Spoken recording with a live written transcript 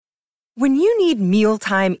When you need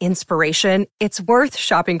mealtime inspiration, it's worth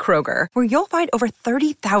shopping Kroger, where you'll find over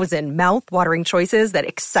 30,000 mouth-watering choices that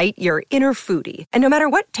excite your inner foodie. And no matter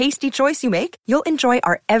what tasty choice you make, you'll enjoy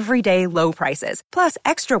our everyday low prices, plus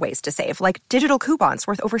extra ways to save, like digital coupons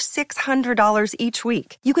worth over $600 each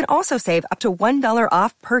week. You can also save up to $1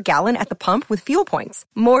 off per gallon at the pump with fuel points.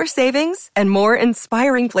 More savings and more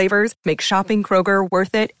inspiring flavors make shopping Kroger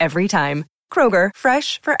worth it every time. Kroger,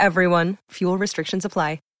 fresh for everyone. Fuel restrictions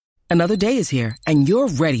apply. Another day is here, and you're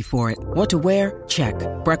ready for it. What to wear? Check.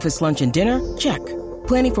 Breakfast, lunch, and dinner? Check.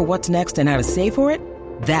 Planning for what's next and how to save for it?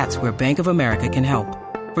 That's where Bank of America can help.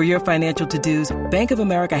 For your financial to-dos, Bank of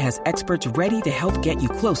America has experts ready to help get you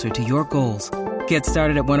closer to your goals. Get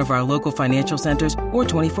started at one of our local financial centers or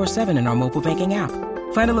 24/7 in our mobile banking app.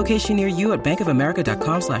 Find a location near you at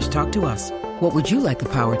bankofamerica.com/talktous. What would you like the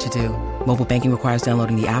power to do? Mobile banking requires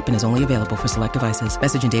downloading the app and is only available for select devices.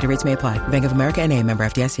 Message and data rates may apply. Bank of America N.A., member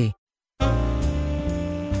FDIC.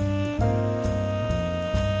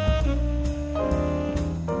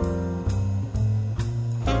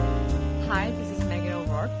 Hi, this is Megan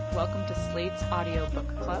O'Rourke. Welcome to Slate's Audio Book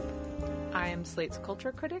Club. I am Slate's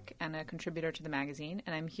culture critic and a contributor to the magazine,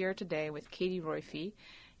 and I'm here today with Katie Roiphe,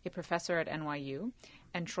 a professor at NYU,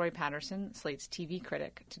 and Troy Patterson, Slate's TV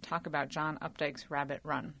critic, to talk about John Updike's Rabbit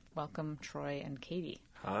Run. Welcome, Troy and Katie.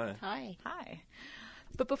 Hi. Hi. Hi.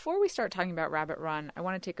 But before we start talking about Rabbit Run, I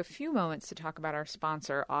want to take a few moments to talk about our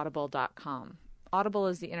sponsor, Audible.com. Audible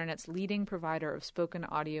is the internet's leading provider of spoken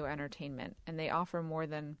audio entertainment, and they offer more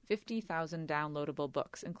than 50,000 downloadable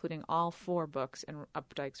books, including all 4 books in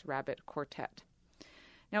Updike's Rabbit Quartet.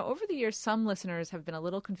 Now, over the years, some listeners have been a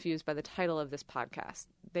little confused by the title of this podcast.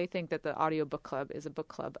 They think that the Audio Book Club is a book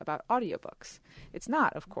club about audiobooks. It's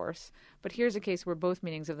not, of course, but here's a case where both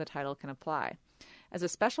meanings of the title can apply. As a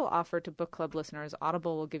special offer to book club listeners,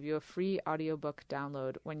 Audible will give you a free audiobook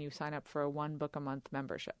download when you sign up for a 1-book-a-month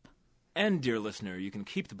membership. And, dear listener, you can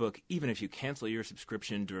keep the book even if you cancel your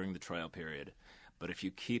subscription during the trial period. But if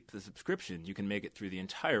you keep the subscription, you can make it through the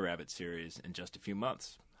entire Rabbit series in just a few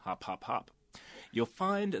months. Hop, hop, hop. You'll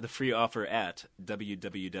find the free offer at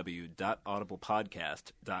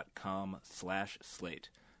www.audiblepodcast.com/slate.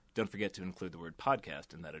 Don't forget to include the word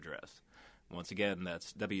podcast in that address. Once again,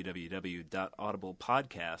 that's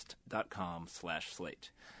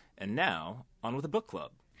www.audiblepodcast.com/slate. And now, on with the book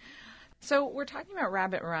club. So we're talking about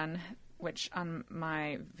Rabbit Run, which on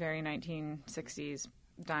my very 1960s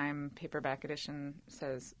dime paperback edition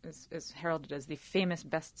says is heralded as the famous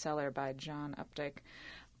bestseller by John Updike.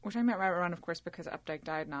 We're talking about Rabbit Run, of course, because Updike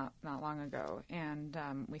died not long ago, and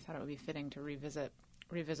we thought it would be fitting to revisit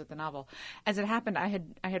the novel. As it happened, I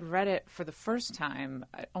had read it for the first time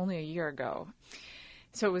only a year ago,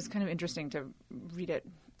 so it was kind of interesting to read it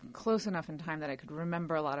close enough in time that I could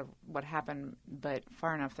remember a lot of what happened, but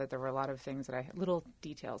far enough that there were a lot of things little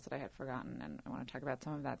details that I had forgotten, and I want to talk about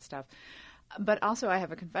some of that stuff. But also I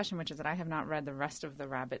have a confession, which is that I have not read the rest of the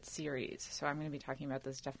Rabbit series, so I'm going to be talking about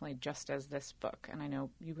this definitely just as this book, and I know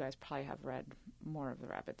you guys probably have read more of the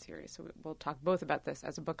Rabbit series, so we'll talk both about this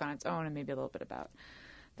as a book on its own and maybe a little bit about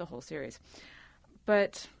the whole series.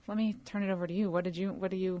 But let me turn it over to you.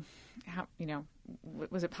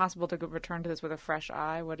 Was it possible to return to this with a fresh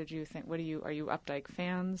eye? What did you think? Are you Updike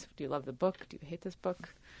fans? Do you love the book? Do you hate this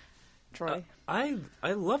book? Troy? I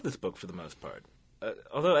love this book for the most part.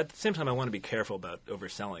 Although at the same time, I want to be careful about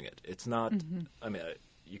overselling it. It's not, I mean,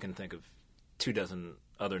 you can think of 24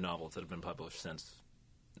 other novels that have been published since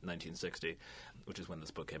 1960, which is when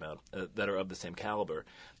this book came out, that are of the same caliber.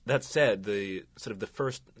 That said, there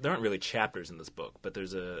aren't really chapters in this book, but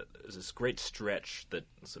there's this great stretch that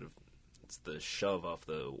sort of, it's the shove off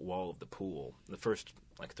the wall of the pool. The first,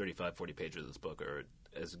 35, 40 pages of this book are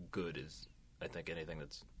as good as, I think, anything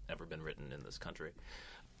that's ever been written in this country.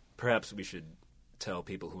 Perhaps we should tell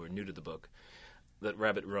people who are new to the book that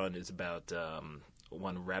Rabbit Run is about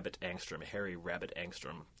one Rabbit Angstrom, Harry Rabbit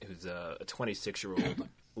Angstrom, who's a 26-year-old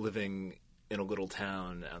living in a little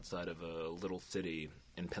town outside of a little city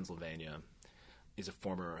in Pennsylvania. He's a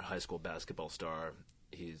former high school basketball star.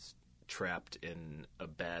 He's trapped in a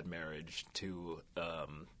bad marriage to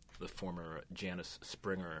the former Janice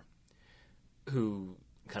Springer, who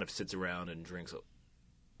kind of sits around and drinks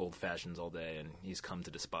old fashions all day, and he's come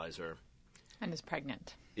to despise her. And is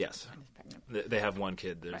pregnant. Yes. And is pregnant. They have one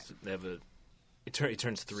kid. They have he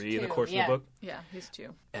turns 3 in the 2, course of the book. Yeah, he's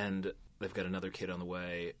 2. And they've got another kid on the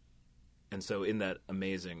way. And so in that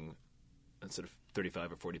amazing sort of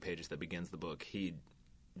 35 or 40 pages that begins the book, he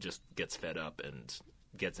just gets fed up and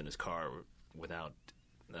gets in his car with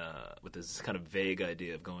this kind of vague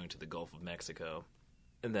idea of going to the Gulf of Mexico.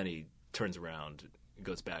 And then he turns around,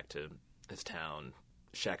 goes back to his town,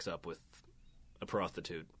 shacks up with a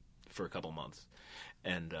prostitute for a couple months,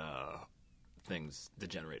 and things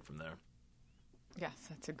degenerate from there. Yes,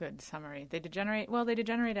 that's a good summary. They degenerate. Well, they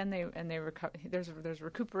degenerate, and they there's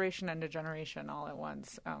recuperation and degeneration all at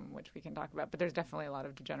once, which we can talk about. But there's definitely a lot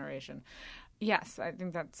of degeneration. Yes, I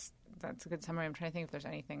think that's a good summary. I'm trying to think if there's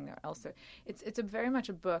anything else. It's very much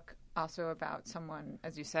a book also about someone,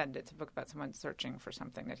 as you said. It's a book about someone searching for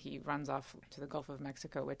something that he runs off to the Gulf of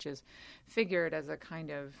Mexico, which is figured as a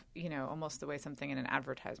kind of, almost the way something in an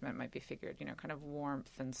advertisement might be figured. Kind of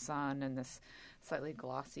warmth and sun and this slightly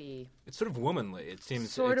glossy. It's sort of womanly. It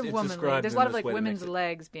seems sort of womanly. There's a lot of women's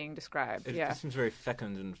legs being described. It seems very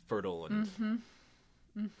fecund and fertile. And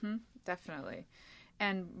Definitely.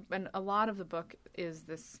 And a lot of the book is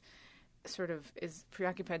this sort of is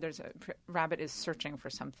preoccupied. Rabbit is searching for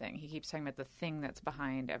something. He keeps talking about the thing that's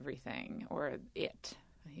behind everything, or it.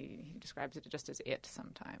 He describes it just as it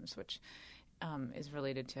sometimes, which is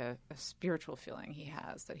related to a spiritual feeling he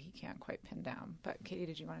has that he can't quite pin down. But Katie,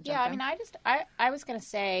 did you want to jump in? I was going to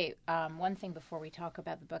say one thing before we talk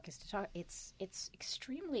about the book is to talk. It's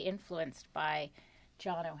extremely influenced by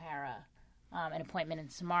John O'Hara. An Appointment in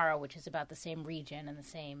Samara, which is about the same region and the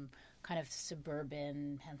same kind of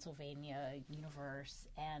suburban Pennsylvania universe.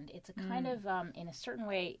 And it's a kind of, in a certain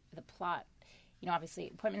way, the plot,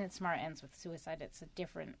 obviously Appointment in Samara ends with suicide. It's a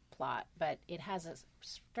different plot, but it has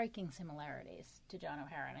striking similarities to John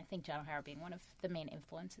O'Hara. And I think John O'Hara being one of the main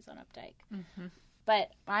influences on Updike. Mm-hmm.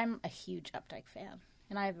 But I'm a huge Updike fan.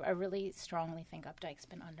 And I really strongly think Updike's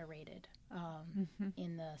been underrated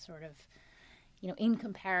in the sort of, in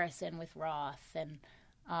comparison with Roth and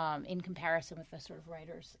in comparison with the sort of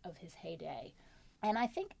writers of his heyday. And I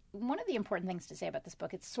think one of the important things to say about this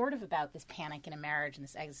book, it's sort of about this panic in a marriage and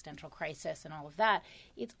this existential crisis and all of that.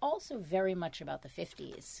 It's also very much about the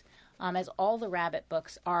 50s, as all the Rabbit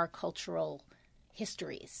books are cultural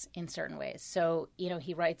histories in certain ways. So,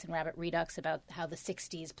 he writes in Rabbit Redux about how the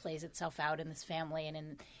 60s plays itself out in this family,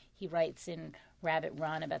 and he writes in Rabbit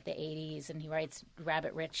Run about the 80s, and he writes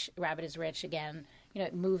Rabbit is Rich again.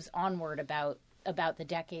 It moves onward about the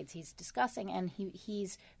decades he's discussing, and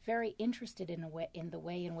he's very interested in the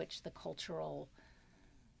way in which the cultural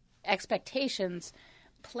expectations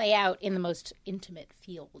play out in the most intimate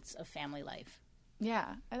fields of family life.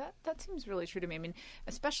 Yeah, that seems really true to me. I mean,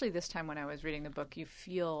 especially this time when I was reading the book, you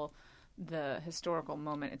feel the historical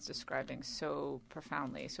moment it's describing so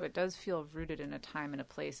profoundly. So it does feel rooted in a time and a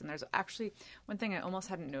place. And there's actually one thing I almost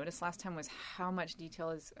hadn't noticed last time was how much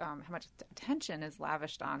detail is, how much attention is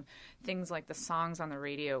lavished on things like the songs on the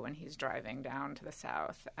radio when he's driving down to the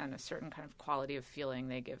South and a certain kind of quality of feeling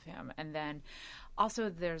they give him. And then also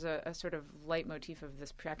there's a sort of leitmotif of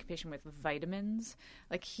this preoccupation with vitamins.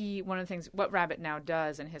 Like one of the things, what Rabbit now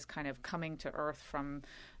does in his kind of coming to earth from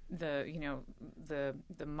the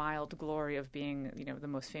mild glory of being, the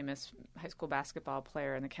most famous high school basketball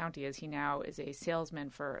player in the county is he now is a salesman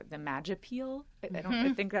for the Magipeel.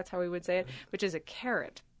 I think that's how we would say it, which is a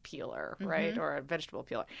carrot peeler, right? Or a vegetable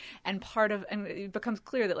peeler. And it becomes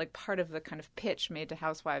clear that part of the kind of pitch made to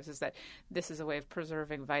housewives is that this is a way of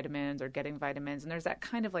preserving vitamins or getting vitamins. And there's that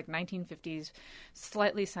kind of 1950s,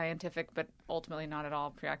 slightly scientific, but ultimately not at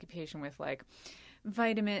all preoccupation with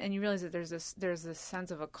vitamin, and you realize that there's this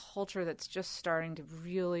sense of a culture that's just starting to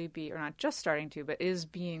really be, or not just starting to, but is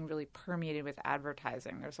being really permeated with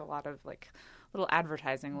advertising. There's a lot of little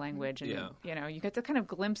advertising language, and you get the kind of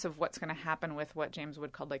glimpse of what's going to happen with what James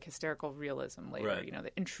Wood called hysterical realism later. Right.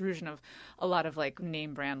 The intrusion of a lot of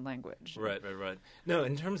name brand language. Right. No,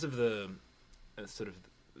 in terms of the sort of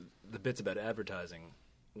the bits about advertising.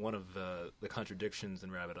 One of the contradictions in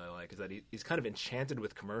Rabbit I like is that he's kind of enchanted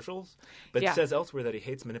with commercials, but says elsewhere that he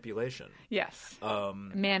hates manipulation. Yes.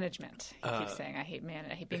 Management. He keeps saying, I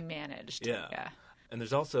hate being managed. Yeah. And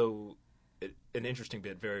there's also an interesting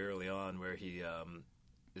bit very early on where he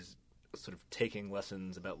is sort of taking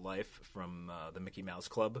lessons about life from the Mickey Mouse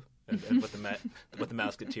Club and what the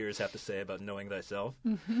Mouseketeers have to say about knowing thyself.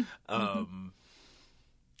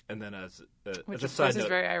 And then which as a of side course note, is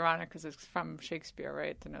very ironic because it's from Shakespeare,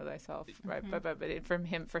 right? To know thyself, right? But for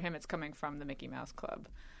him, it's coming from the Mickey Mouse Club.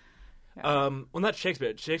 Yeah. Well, not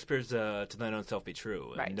Shakespeare. Shakespeare's "To Thine Own Self Be True,"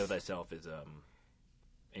 and right. "Know Thyself" is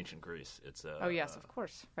ancient Greece. It's oh yes, of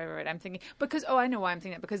course, right. I'm thinking because I know why I'm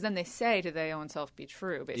thinking that because then they say "To thy own self be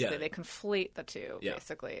true." Basically, they conflate the two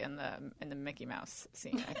basically in the Mickey Mouse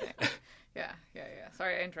scene. I think. Yeah.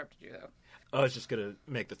 Sorry, I interrupted you though. I was just going to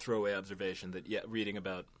make the throwaway observation that reading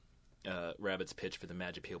about Rabbit's pitch for the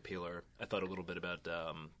Magipeel peeler, I thought a little bit about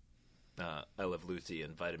I Love Lucy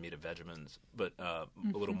and Vitamita Vegemins, but a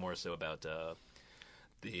little more so about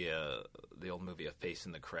the old movie A Face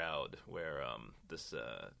in the Crowd, where this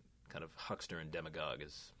kind of huckster and demagogue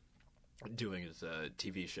is doing his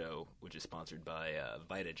TV show, which is sponsored by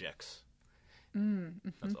Vitajex.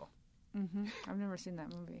 That's all. Mm-hmm. I've never seen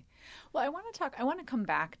that movie. Well, I want to come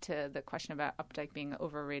back to the question about Updike being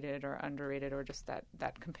overrated or underrated, or just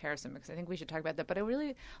that comparison, because I think we should talk about that. But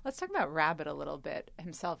let's talk about Rabbit a little bit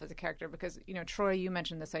himself as a character, because, Troy, you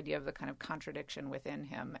mentioned this idea of the kind of contradiction within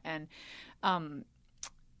him. And,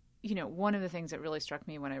 one of the things that really struck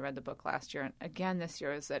me when I read the book last year, and again this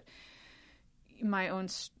year, is that my own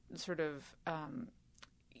sort of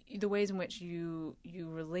the ways in which you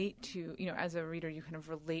relate to, as a reader, you kind of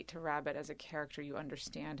relate to Rabbit as a character. You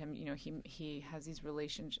understand him. He has these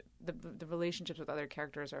relationships. The relationships with other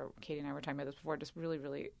characters are, Katie and I were talking about this before, just really,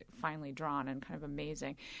 really finely drawn and kind of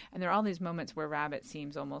amazing. And there are all these moments where Rabbit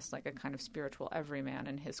seems almost like a kind of spiritual everyman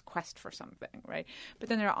in his quest for something, right? But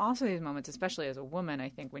then there are also these moments, especially as a woman, I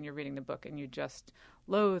think, when you're reading the book and you just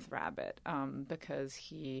loathe Rabbit because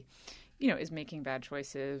he is making bad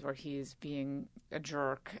choices, or he's being a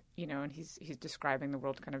jerk, and he's describing the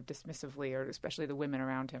world kind of dismissively, or especially the women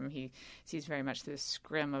around him. He sees very much the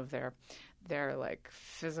scrim of their like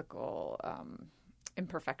physical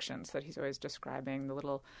imperfections that he's always describing, the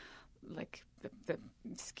little like the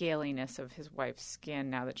scaliness of his wife's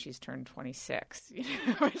skin now that she's turned 26,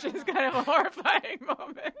 which is kind of a horrifying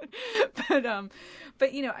moment.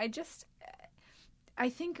 But I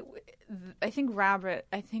think Rabbit,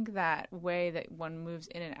 I think that way that one moves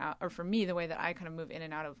in and out, or for me, the way that I kind of move in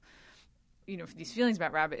and out of, these feelings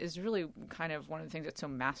about Rabbit is really kind of one of the things that's so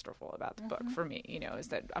masterful about the book for me, is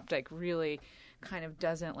that Updike really kind of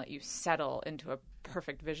doesn't let you settle into a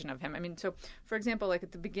perfect vision of him. I mean, so for example, like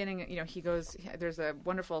at the beginning, there's a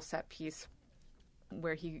wonderful set piece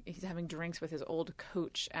where he's having drinks with his old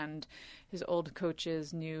coach, and his old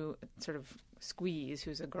coach's new sort of squeeze,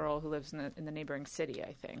 who's a girl who lives in the neighboring city,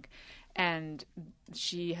 I think. And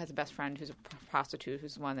she has a best friend who's a prostitute,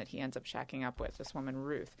 who's the one that he ends up shacking up with, this woman,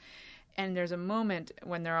 Ruth. And there's a moment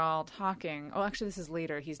when they're all talking. Oh, actually, this is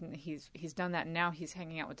later. He's done that, and now he's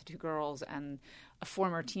hanging out with the two girls and a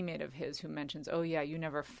former teammate of his who mentions, "Oh yeah, you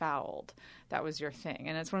never fouled. That was your thing."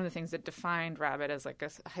 And it's one of the things that defined Rabbit as like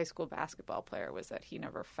a high school basketball player, was that he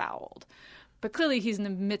never fouled. But clearly, he's in the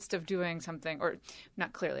midst of doing something, or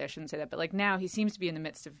not clearly, I shouldn't say that, but like now he seems to be in the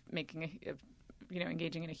midst of making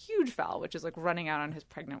engaging in a huge foul, which is like running out on his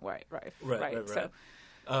pregnant wife. Right. So,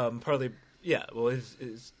 partly, yeah. Well,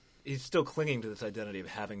 he's still clinging to this identity of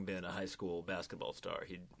having been a high school basketball star.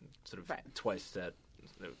 He sort of twice set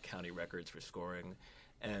county records for scoring,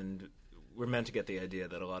 and we're meant to get the idea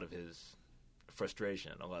that a lot of his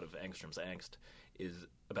frustration, a lot of Angstrom's angst, is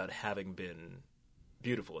about having been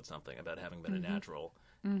beautiful at something, about having been a natural,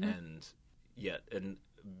 and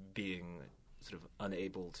being sort of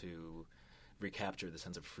unable to recapture the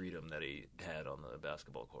sense of freedom that he had on the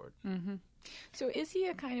basketball court. Mm-hmm. So is he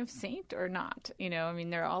a kind of saint or not? I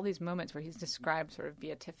mean, there are all these moments where he's described sort of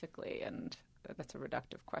beatifically, and that's a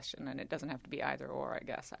reductive question, and it doesn't have to be either or, I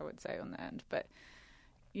guess I would say on the end. But,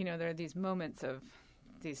 there are these moments of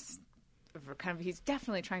these kind of, he's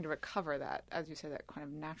definitely trying to recover that, as you say, that kind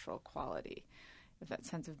of natural quality, of that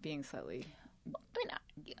sense of being slightly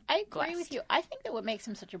I agree with you. I think that what makes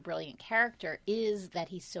him such a brilliant character is that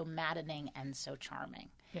he's so maddening and so charming.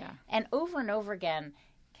 Yeah. And over again,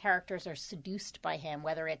 characters are seduced by him,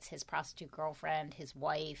 whether it's his prostitute girlfriend, his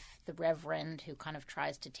wife, the reverend who kind of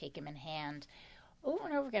tries to take him in hand. Over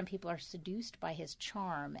and over again, people are seduced by his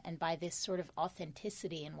charm and by this sort of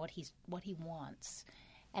authenticity in what he wants.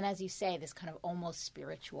 And as you say, this kind of almost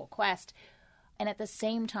spiritual quest. And at the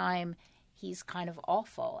same time, he's kind of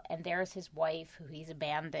awful. And there's his wife who he's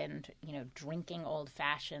abandoned, drinking old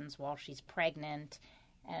fashions while she's pregnant.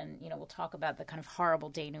 And, we'll talk about the kind of horrible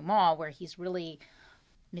denouement where he's really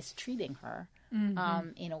mistreating her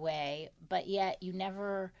in a way. But yet you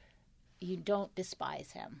don't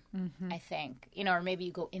despise him, I think. Or maybe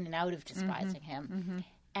you go in and out of despising him.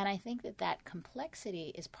 And I think that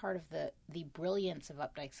complexity is part of the brilliance of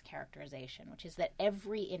Updike's characterization, which is that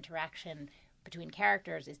every interaction between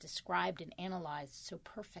characters is described and analyzed so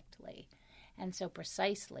perfectly and so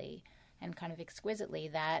precisely and kind of exquisitely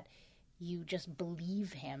that you just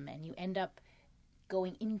believe him, and you end up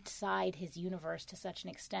going inside his universe to such an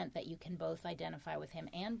extent that you can both identify with him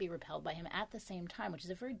and be repelled by him at the same time, which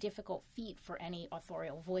is a very difficult feat for any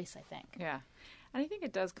authorial voice, I think. Yeah. And I think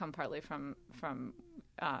it does come partly from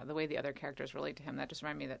the way the other characters relate to him. That just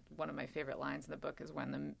reminded me that one of my favorite lines in the book is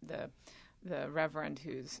when the the reverend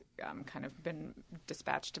who's kind of been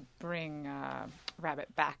dispatched to bring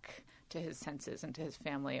Rabbit back to his senses and to his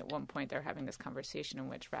family. At one point, they're having this conversation in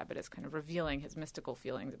which Rabbit is kind of revealing his mystical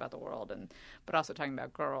feelings about the world, but also talking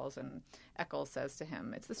about girls. And Eccles says to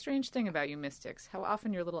him, "It's the strange thing about you mystics, how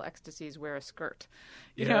often your little ecstasies wear a skirt."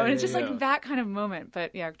 You know, and it's just like that kind of moment.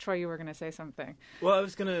 But yeah, Troy, you were going to say something. Well, I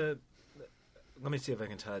was going to... Let me see if I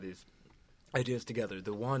can tie these ideas together.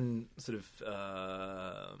 The one sort of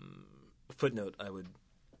footnote I would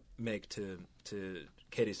make to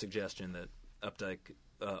Katie's suggestion that Updike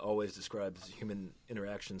always describes human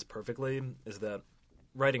interactions perfectly is that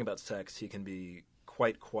writing about sex, he can be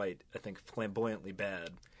quite, I think, flamboyantly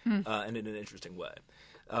bad and in an interesting way.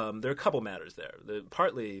 There are a couple matters there.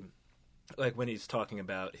 Partly, like when he's talking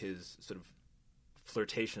about his sort of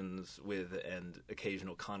flirtations with and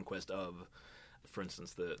occasional conquest of, for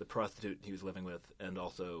instance, the prostitute he was living with, and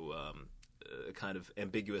also a kind of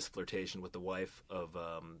ambiguous flirtation with the wife of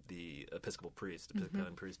the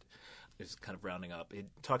Episcopalian priest, who's kind of rounding up. He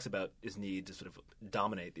talks about his need to sort of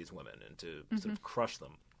dominate these women and to sort of crush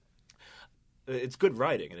them. It's good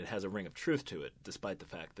writing, and it has a ring of truth to it, despite the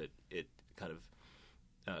fact that it kind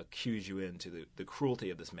of cues you into the cruelty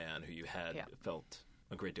of this man who you had felt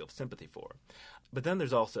a great deal of sympathy for. But then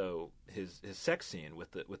there's also his sex scene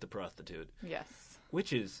with the prostitute. Yes.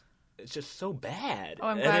 Which is it's just so bad. Oh,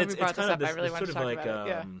 I'm glad we brought this up. I really want to talk about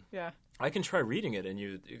it. Yeah. I can try reading it, and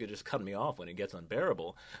you could just cut me off when it gets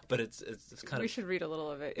unbearable. But it's kind of... We should read a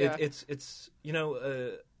little of it, yeah. It's you know,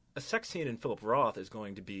 a sex scene in Philip Roth is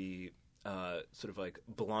going to be sort of like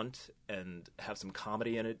blunt and have some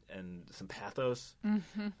comedy in it and some pathos.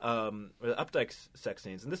 Updike's sex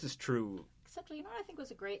scenes, and this is true... Except, you know what I think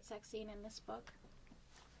was a great sex scene in this book?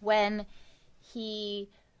 When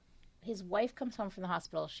his wife comes home from the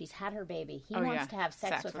hospital. She's had her baby. He wants to have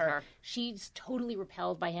sex with her. She's totally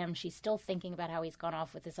repelled by him. She's still thinking about how he's gone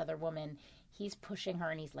off with this other woman. He's pushing her,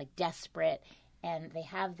 and he's, like, desperate. And they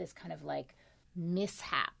have this kind of, like,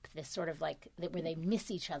 mishap, this sort of, like, where they miss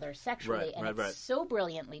each other sexually. It's so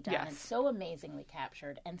brilliantly done and so amazingly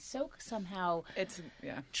captured and so somehow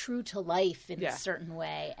true to life in a certain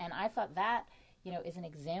way. And I thought that... you know, is an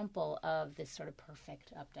example of this sort of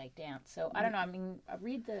perfect Updike dance. So, I don't know, I mean,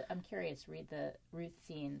 I'm curious to read the Ruth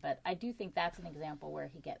scene, but I do think that's an example where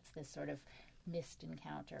he gets this sort of missed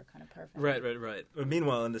encounter kind of perfect. Right.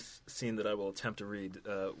 Meanwhile, in this scene that I will attempt to read,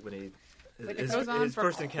 when he... It goes on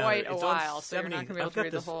for quite a while, so you're not going to be able to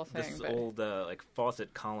read the whole thing. This old, like,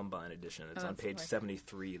 Fawcett Columbine edition. It's on page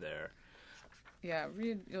 73 there. Yeah,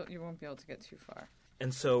 read, you won't be able to get too far.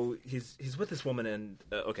 And so he's with this woman, and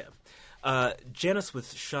Janice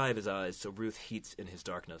was shy of his eyes, so Ruth heats in his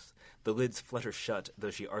darkness. The lids flutter shut, though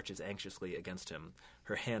she arches anxiously against him.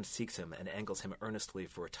 Her hand seeks him and angles him earnestly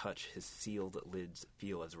for a touch. His sealed lids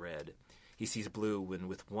feel as red. He sees blue when,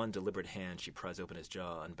 with one deliberate hand, she pries open his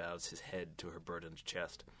jaw and bows his head to her burdened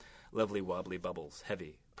chest. Lovely wobbly bubbles,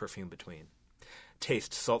 heavy, perfume between.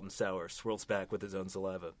 Taste, salt and sour, swirls back with his own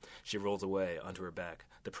saliva. She rolls away onto her back,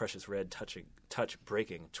 the precious red touch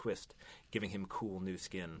breaking, twist, giving him cool new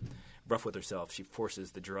skin. Rough with herself, she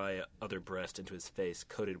forces the dry other breast into his face,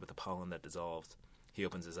 coated with the pollen that dissolves. He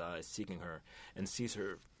opens his eyes, seeking her, and sees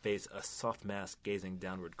her face a soft mask gazing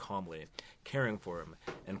downward calmly, caring for him,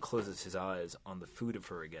 and closes his eyes on the food of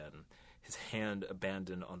her again. His hand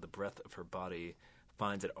abandoned on the breath of her body,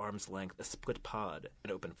 finds at arm's length a split pod, an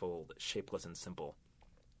open fold, shapeless and simple.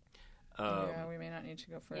 We may not need to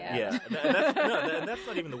go further. Yeah, that's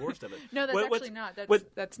not even the worst of it. No, that's actually not.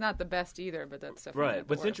 That's not the best either, but that's definitely right.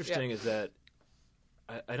 What's interesting is that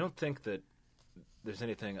I don't think that there's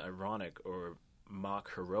anything ironic or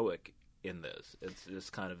mock heroic in this. It's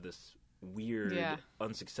just kind of this weird,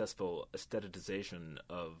 unsuccessful aestheticization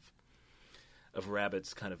of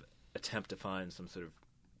Rabbit's kind of attempt to find some sort of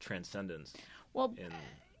transcendence. Well,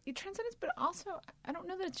 transcendence, but also, I don't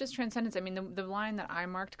know that it's just transcendence. I mean, the line that I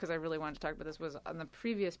marked, because I really wanted to talk about this, was on the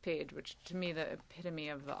previous page, which to me, the epitome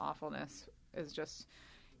of the awfulness is just,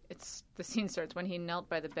 the scene starts, when he knelt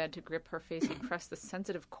by the bed to grip her face, he pressed the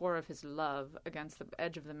sensitive core of his love against the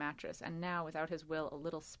edge of the mattress, and now, without his will, a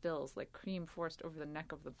little spills, like cream forced over the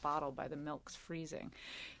neck of the bottle by the milk's freezing.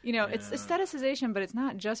 You know, it's aestheticization, but it's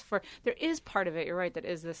not just for, there is part of it, you're right, that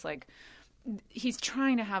is this, like, he's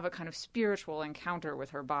trying to have a kind of spiritual encounter with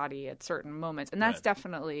her body at certain moments, and that's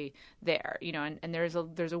definitely there, you know. And there's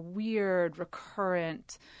a weird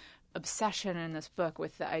recurrent obsession in this book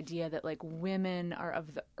with the idea that like women are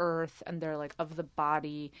of the earth and they're like of the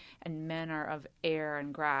body, and men are of air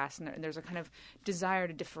and grass, and there's a kind of desire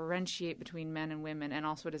to differentiate between men and women, and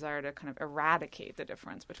also a desire to kind of eradicate the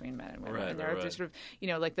difference between men and women. Right, and they're right. sort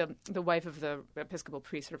of, like the wife of the Episcopal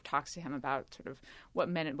priest sort of talks to him about sort of what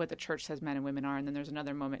the church says men and women are, and then there's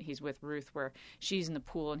another moment he's with Ruth where she's in the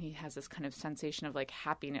pool and he has this kind of sensation of like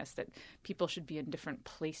happiness that people should be in different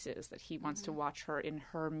places, that he wants to watch her in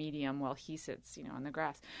her medium while he sits, on the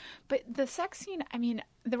grass. But the sex scene, I mean,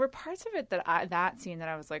 there were parts of it that scene that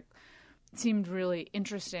I was like, seemed really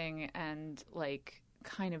interesting and like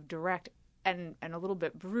kind of direct and a little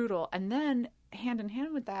bit brutal. And then hand in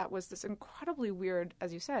hand with that was this incredibly weird,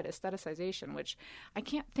 as you said, aestheticization, which I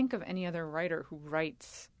can't think of any other writer who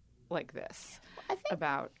writes like this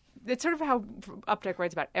about. It's sort of how Updike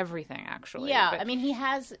writes about everything, actually. Yeah, I mean, he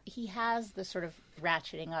has the sort of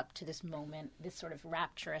ratcheting up to this moment, this sort of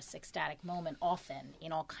rapturous, ecstatic moment, often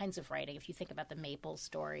in all kinds of writing. If you think about the Maple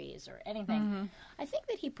stories or anything, Mm-hmm. I think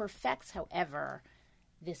that he perfects, however,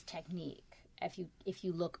 this technique. If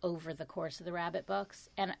you look over the course of the Rabbit books,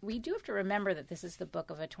 and we do have to remember that this is the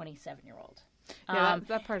book of a 27-year-old. Yeah,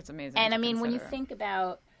 that part's amazing. And to I mean, when you consider. think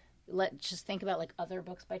about. Let's just think about like other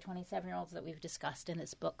books by 27-year-olds that we've discussed in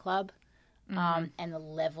this book club, and the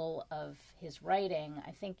level of his writing.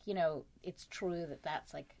 I think it's true that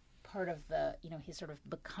that's like part of the he's sort of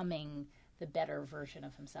becoming the better version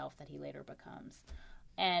of himself that he later becomes.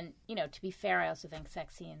 And to be fair, I also think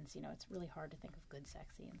sex scenes. It's really hard to think of good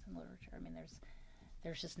sex scenes in literature. I mean,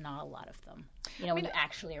 there's just not a lot of them. When you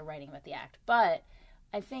actually are writing about the act, but.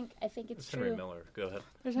 I think it's true. Henry Miller. Go ahead.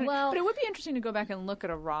 But it would be interesting to go back and look at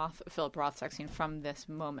a Philip Roth sex scene from this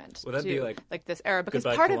moment. Well, that'd be like this era, because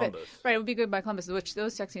Goodbye, part Columbus. of it, right? It would be Goodbye Columbus, which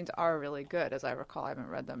those sex scenes are really good, as I recall. I haven't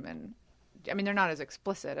read them, and I mean they're not as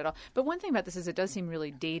explicit at all. But one thing about this is it does seem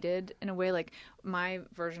really dated in a way. Like my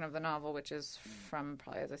version of the novel, which is from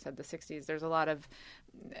probably, as I said, the 60s. There's a lot of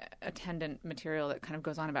attendant material that kind of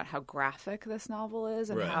goes on about how graphic this novel is,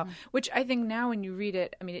 and Right. which I think now when you read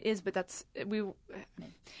it, I mean it is, but it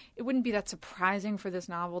wouldn't be that surprising for this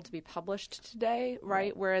novel to be published today,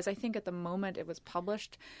 right? Whereas I think at the moment it was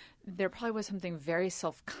published, there probably was something very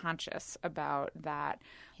self-conscious about that.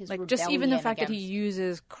 His like just even the rebellion fact that he against-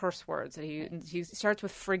 uses curse words, that he starts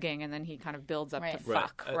with frigging and then he kind of builds up Right. to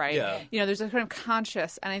fuck, Right. right? Yeah. There's a kind of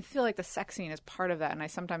conscious, and I feel like the sex scene is part of that, and I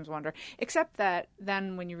sometimes wonder, except that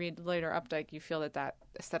then when you read later Updike, you feel that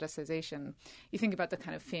aestheticization, you think about the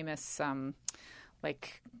kind of famous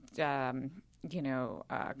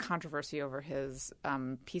controversy over his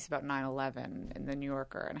piece about 9/11 in the New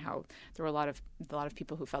Yorker, and how there were a lot of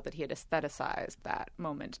people who felt that he had aestheticized that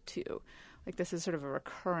moment too. Like this is sort of a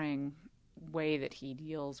recurring way that he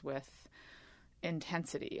deals with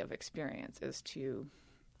intensity of experience, is to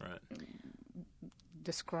right.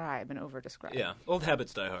 describe and over-describe. Yeah, old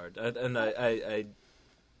habits die hard, and I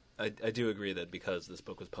do agree that because this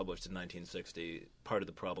book was published in 1960, part of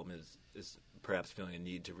the problem is perhaps feeling a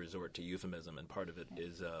need to resort to euphemism, and part of it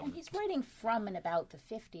is. And he's writing from and about the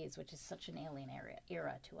 50s, which is such an alien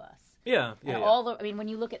era to us. Yeah. When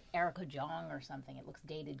you look at Erica Jong or something, it looks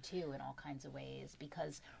dated too in all kinds of ways,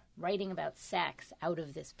 because writing about sex out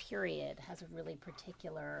of this period has a really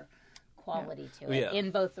particular quality to it. Yeah.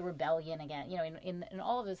 In both the rebellion again, in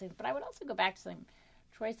all of those things. But I would also go back to something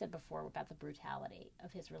Troy said before about the brutality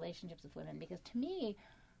of his relationships with women, because to me,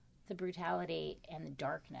 the brutality and the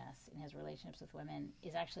darkness in his relationships with women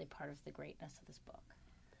is actually part of the greatness of this book.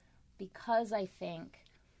 Because I think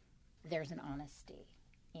there's an honesty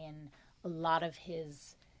in a lot of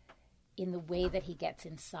in the way that he gets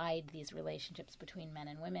inside these relationships between men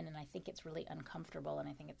and women, and I think it's really uncomfortable, and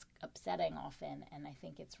I think it's upsetting often, and I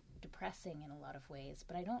think it's depressing in a lot of ways.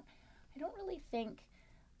 But I don't really think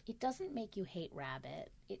it doesn't make you hate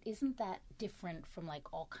Rabbit. It isn't that different from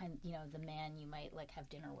like all kind, the man you might like have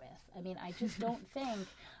dinner with. I mean, I just don't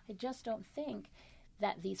think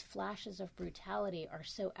that these flashes of brutality are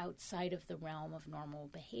so outside of the realm of normal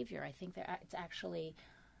behavior. I think that it's actually,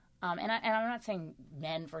 and I'm not saying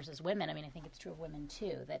men versus women. I mean, I think it's true of women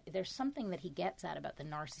too, that there's something that he gets at about the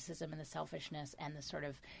narcissism and the selfishness and the sort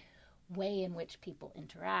of way in which people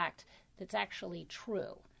interact that's actually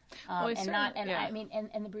true. And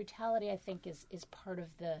the brutality, I think, is part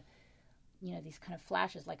of the, these kind of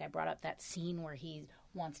flashes. Like I brought up that scene where he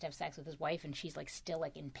wants to have sex with his wife, and she's like still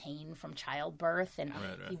like in pain from childbirth, and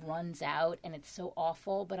Right. he runs out, and it's so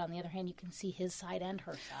awful. But on the other hand, you can see his side and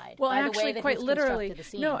her side. Well, by and the way actually, that quite he's literally, constructed the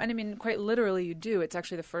scene. no, and I mean, quite literally, you do. It's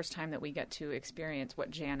actually the first time that we get to experience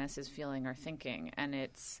what Janice is feeling or thinking, and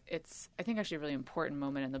it's I think actually a really important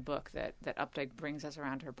moment in the book that Updike brings us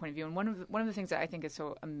around to her point of view. And one of the things that I think is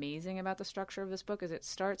so amazing about the structure of this book is it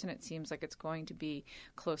starts and it seems like it's going to be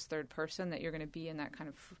close third person, that you're going to be in that kind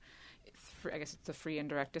of I guess it's the free and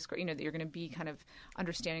direct discourse, that you're going to be kind of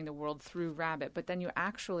understanding the world through Rabbit, but then you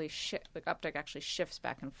actually Updike actually shifts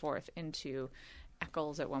back and forth into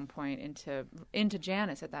Eccles at one point, into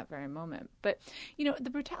Janice at that very moment. But the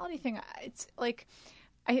brutality thing, it's like,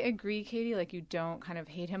 I agree, Katie, like you don't kind of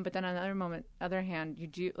hate him, but then on the other hand, you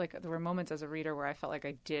do, like there were moments as a reader where I felt like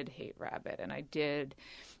I did hate Rabbit, and I did,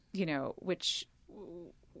 which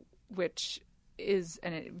is,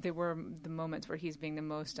 and they were the moments where he's being the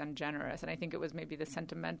most ungenerous, and I think it was maybe the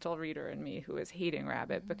sentimental reader in me who is hating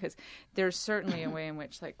Rabbit, because there's certainly a way in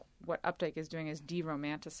which, like, what Updike is doing is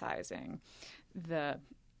de-romanticizing the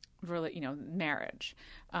marriage,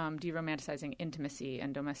 de-romanticizing intimacy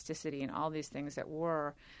and domesticity and all these things that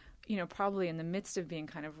were, probably in the midst of being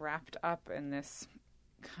kind of wrapped up in this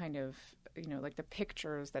kind of, like the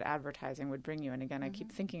pictures that advertising would bring you. And again, I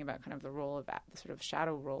keep thinking about kind of the role of the sort of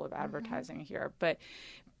shadow role of advertising here. But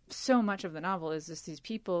so much of the novel is just these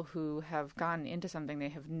people who have gotten into something they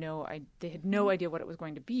had no idea what it was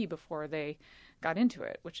going to be before they got into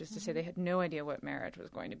it, which is to say they had no idea what marriage was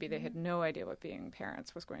going to be. They had no idea what being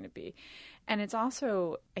parents was going to be. And it's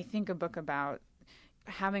also, I think, a book about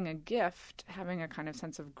having a gift, having a kind of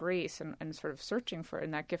sense of grace and sort of searching for it.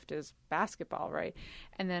 And that gift is basketball, right?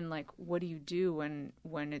 And then, like, what do you do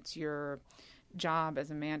when it's your job as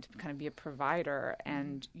a man to kind of be a provider,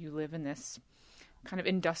 and you live in this kind of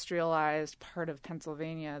industrialized part of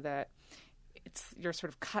Pennsylvania that you're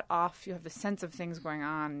sort of cut off. You have the sense of things going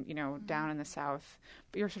on, down in the South,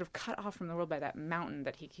 but you're sort of cut off from the world by that mountain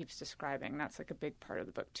that he keeps describing. That's like a big part of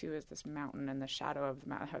the book too, is this mountain and the shadow of the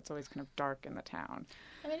mountain, how it's always kind of dark in the town.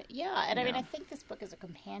 I mean, yeah, and I mean, I think this book is a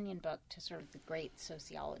companion book to sort of the great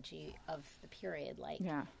sociology of the period, like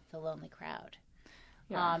The Lonely Crowd.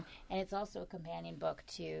 Yeah. And it's also a companion book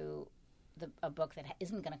to a book that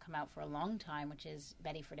isn't going to come out for a long time, which is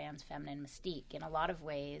Betty Friedan's Feminine Mystique. In a lot of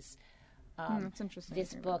ways, that's interesting.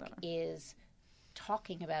 This book is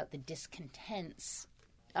talking about the discontents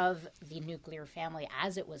of the nuclear family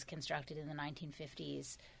as it was constructed in the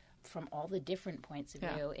 1950s from all the different points of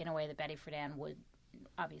view in a way that Betty Friedan would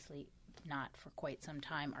obviously not for quite some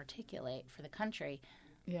time articulate for the country.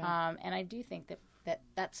 Yeah. And I do think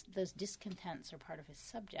that's those discontents are part of his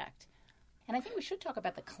subject. And I think we should talk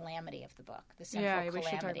about the calamity of the book, the central calamity. We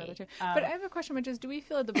should talk about it too. But I have a question, which is, do we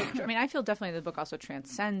feel that the book, I mean, I feel definitely the book also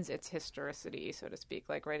transcends its historicity, so to speak.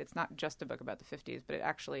 Like, right, it's not just a book about the 50s, but it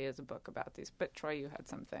actually is a book about these. But Troy, you had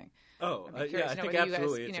something. Oh, I think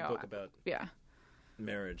absolutely it's a book about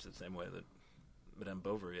marriage the same way that Madame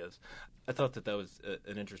Bovary is. I thought that was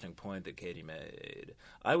an interesting point that Katie made.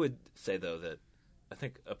 I would say, though, that I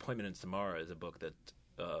think Appointment in Samara is a book that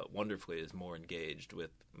wonderfully is more engaged with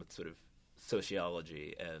sort of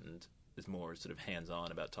sociology and is more sort of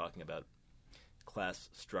hands-on about talking about class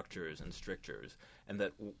structures and strictures, and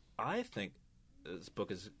that I think this book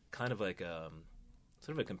is kind of like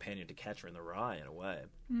sort of a companion to Catcher in the Rye in a way.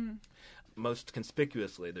 Most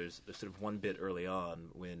conspicuously, there's sort of one bit early on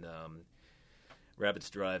when Rabbit's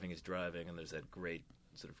driving, and there's that great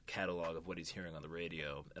sort of catalog of what he's hearing on the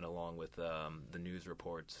radio, and along with the news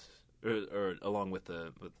reports, or along with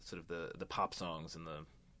sort of the pop songs and the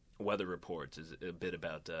weather reports, is a bit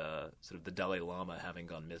about sort of the Dalai Lama having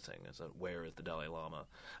gone missing. So where is the Dalai Lama?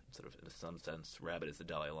 Sort of in some sense, Rabbit is the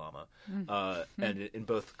Dalai Lama, and in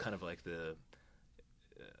both kind of like the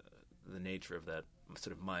nature of that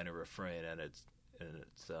sort of minor refrain and its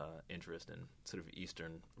interest in sort of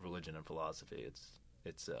Eastern religion and philosophy.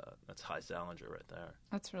 It's that's High Salinger right there.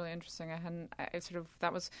 That's really interesting.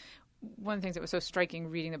 That was one of the things that was so striking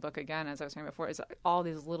reading the book again, as I was saying before, is all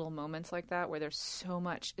these little moments like that where there's so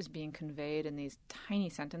much is being conveyed in these tiny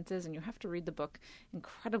sentences, and you have to read the book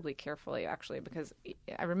incredibly carefully, actually, because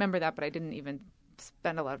I remember that, but I didn't even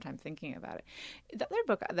spend a lot of time thinking about it. The other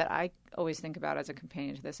book that I always think about as a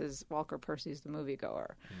companion to this is Walker Percy's The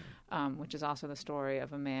Moviegoer, which is also the story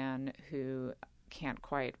of a man who can't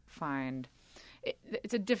quite find...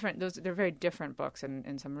 It's a different. They're very different books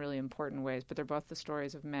in some really important ways, but they're both the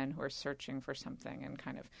stories of men who are searching for something, and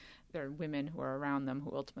kind of there are women who are around them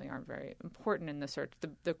who ultimately aren't very important in the search.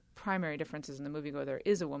 The primary difference is in The Moviegoer there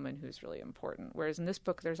is a woman who's really important, whereas in this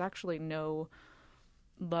book there's actually no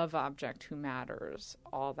love object who matters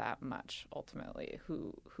all that much ultimately,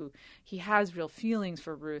 who he has real feelings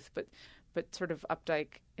for Ruth, but sort of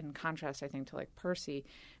Updike, in contrast, I think, to like Percy,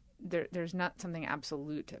 there's not something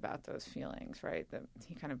absolute about those feelings, right? That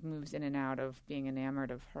he kind of moves in and out of being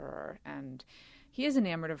enamored of her, and he is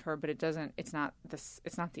enamored of her, but it's not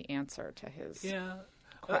the answer to his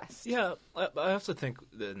quest. I also think,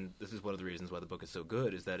 and this is one of the reasons why the book is so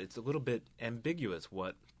good, is that it's a little bit ambiguous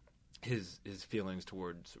what his feelings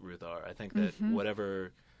towards Ruth are. I think that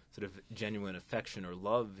whatever sort of genuine affection or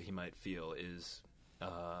love he might feel is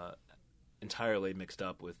entirely mixed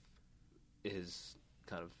up with his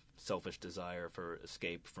kind of selfish desire for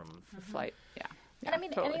escape from flight. Yeah. And I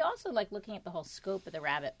mean, totally. and he also, like, looking at the whole scope of the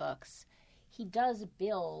Rabbit books, he does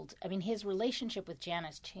build, I mean, his relationship with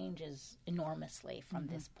Janice changes enormously from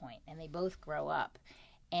this point, and they both grow up.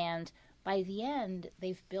 And by the end,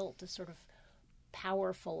 they've built a sort of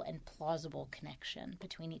powerful and plausible connection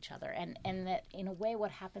between each other. And that, in a way,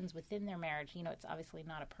 what happens within their marriage, you know, it's obviously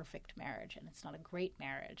not a perfect marriage, and it's not a great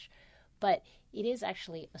marriage, but it is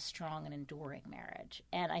actually a strong and enduring marriage.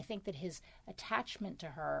 And I think that his attachment to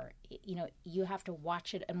her, you know, you have to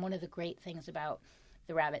watch it. And one of the great things about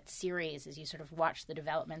the Rabbit series is you sort of watch the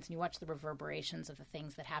developments and you watch the reverberations of the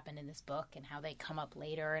things that happen in this book and how they come up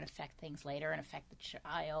later and affect things later and affect the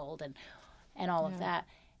child and all of that.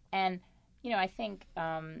 And, you know, I think,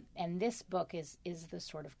 and this book is the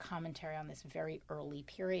sort of commentary on this very early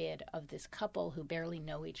period of this couple who barely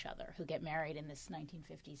know each other, who get married in this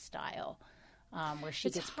 1950s style, where she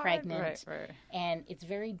gets pregnant, right. and it's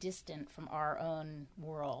very distant from our own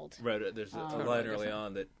world. Right. There's a line early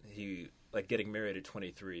on that he, like, getting married at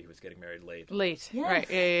 23, he was getting married late. Yes. Right,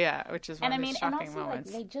 yeah, which is one of the shocking and also,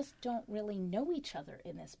 moments. Like, they just don't really know each other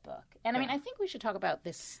in this book. And I mean, I think we should talk about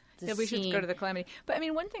this we scene. should go to the Calamity. But I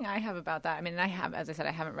mean, one thing I have about that, I mean, as I said,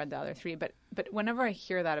 I haven't read the other three, but whenever I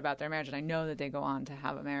hear that about their marriage, and I know that they go on to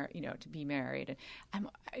have to be married,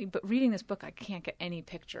 but reading this book, I can't get any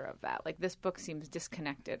picture of that. Like, this book seems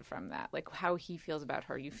disconnected from that. Like, how he feels about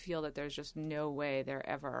her, you feel that there's just no way they're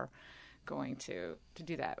ever going to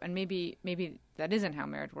do that. And maybe that isn't how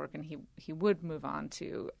marriage works, and he would move on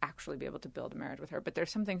to actually be able to build a marriage with her. But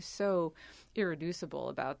there's something so irreducible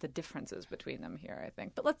about the differences between them here, I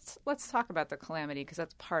think. But let's talk about the Calamity, because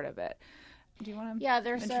that's part of it. Do you want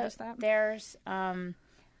to introduce that? There's an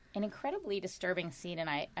incredibly disturbing scene, and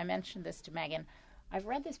I mentioned this to Megan. I've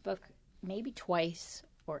read this book maybe twice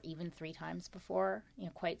or even 3 times before, you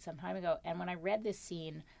know, quite some time ago. And when I read this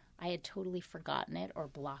scene, I had totally forgotten it or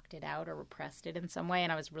blocked it out or repressed it in some way,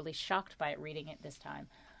 and I was really shocked by it reading it this time.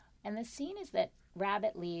 And the scene is that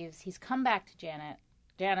Rabbit leaves. He's come back to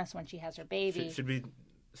Janice when she has her baby. Should we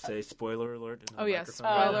say spoiler alert? Oh, yes,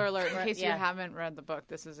 spoiler alert. In case you haven't read the book,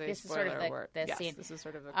 this is a spoiler alert. This scene. This is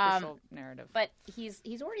sort of a crucial narrative. But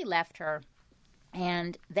he's already left her,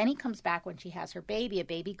 and then he comes back when she has her baby, a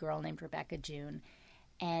baby girl named Rebecca June,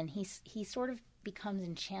 and he sort of becomes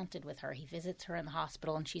enchanted with her. He visits her in the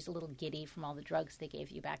hospital, and she's a little giddy from all the drugs they gave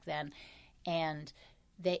you back then. And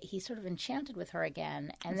he's sort of enchanted with her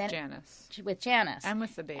again. And then Janice. With Janice. And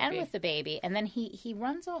with the baby. And then he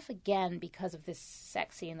runs off again because of this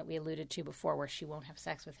sex scene that we alluded to before, where she won't have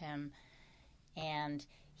sex with him. And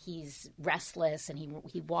he's restless, and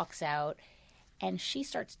he walks out. And she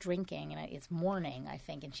starts drinking, and it's morning, I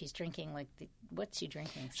think, and she's drinking, like, what's she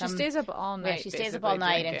drinking? She stays up all night. Yeah, she stays up all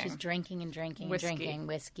night, drinking. and she's drinking and drinking whiskey. and drinking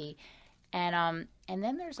whiskey. And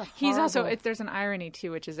then there's a horrible... He's also, there's an irony, too,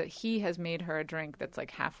 which is that he has made her a drink that's like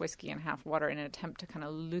half whiskey and half water in an attempt to kind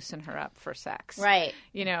of loosen her up for sex. Right.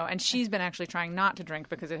 You know, and she's been actually trying not to drink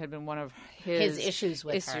because it had been one of his issues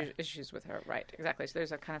with her. Issues with her, right, exactly. So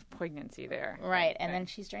there's a kind of poignancy there. Right, and then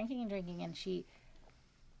she's drinking and drinking, and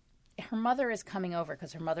her mother is coming over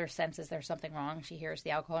because her mother senses there's something wrong. She hears the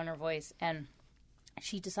alcohol in her voice, and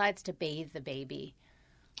she decides to bathe the baby.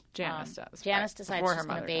 Janice does. Janice decides she's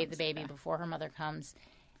going to bathe the baby before her mother comes.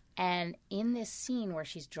 And in this scene where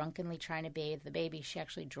she's drunkenly trying to bathe the baby, she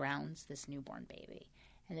actually drowns this newborn baby,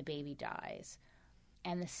 and the baby dies.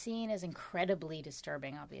 And the scene is incredibly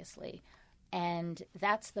disturbing, obviously. And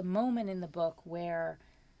that's the moment in the book where,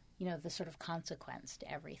 you know, the sort of consequence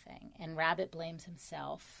to everything. And Rabbit blames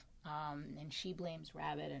himself. And she blames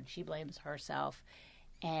Rabbit, and she blames herself,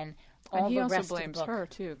 and all he the also rest blames of the book, her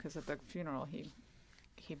too, because at the funeral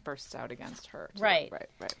he bursts out against her too. Right.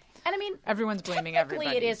 And I mean, everyone's blaming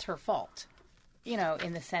everybody. It is her fault, you know,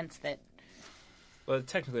 in the sense that Well,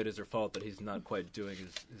 technically it is her fault that he's not quite doing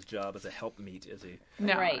his job as a helpmeet, is he?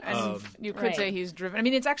 No, Right. And you could say he's driven. I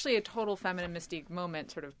mean, it's actually a total feminine mystique moment,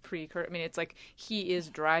 sort of I mean, it's like he is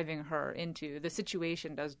driving her into the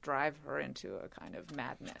situation. Does drive her into a kind of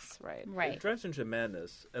madness, right? Right. It drives into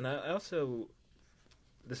madness, and I also,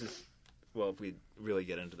 this is, well, if we really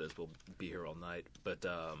get into this, we'll be here all night. But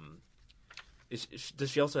does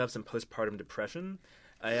she also have some postpartum depression?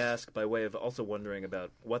 I ask by way of also wondering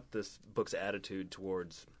about what this book's attitude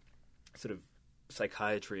towards sort of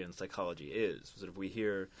psychiatry and psychology is. Sort of, we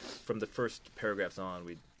hear from the first paragraphs on,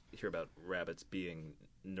 we hear about rabbits being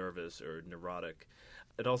nervous or neurotic.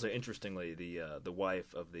 And also, interestingly, the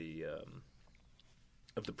wife of the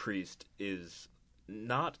priest is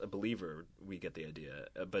not a believer, we get the idea,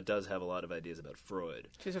 but does have a lot of ideas about Freud.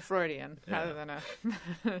 She's a Freudian rather than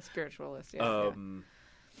a spiritualist. Yeah.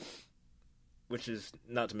 Which is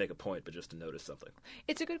not to make a point, but just to notice something.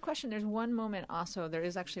 It's a good question. There's one moment also, there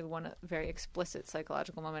is actually one very explicit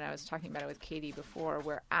psychological moment. I was talking about it with Katie before,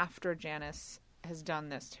 where after Janice has done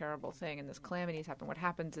this terrible thing and this calamity has happened, what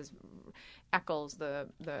happens is Eccles, the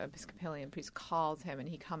Episcopalian priest, calls him, and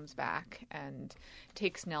he comes back and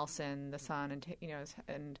takes Nelson, the son,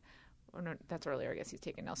 and or no, that's earlier, I guess he's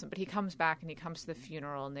taken Nelson, but he comes back and he comes to the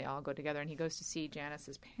funeral and they all go together, and he goes to see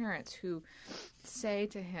Janice's parents, who say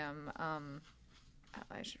to him,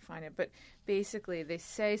 I should find it, but basically they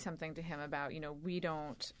say something to him about, we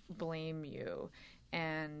don't blame you.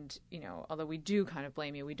 And, although we do kind of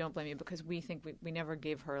blame you, we don't blame you because we think we never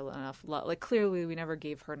gave her enough love. Like, clearly we never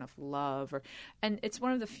gave her enough love. And it's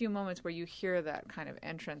one of the few moments where you hear that kind of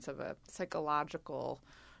entrance of a psychological,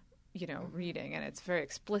 reading, and it's very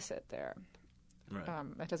explicit there. Right.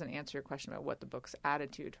 That doesn't answer your question about what the book's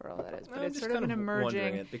attitude toward all that is, but I'm it's just sort of kind an emerging...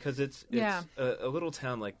 wondering it, because it's a little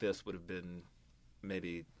town like this would have been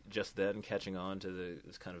maybe just then catching on to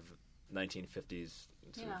this kind of 1950s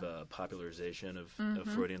sort of popularization of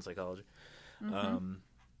Freudian psychology.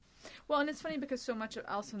 Well, and it's funny because so much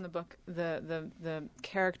else in the book, the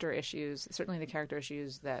character issues, certainly the character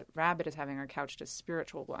issues that Rabbit is having, are couched as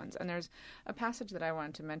spiritual ones. And there's a passage that I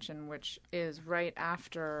wanted to mention, which is right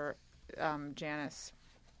after Janice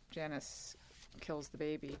kills the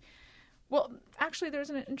baby. Well, actually,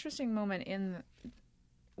 there's an interesting moment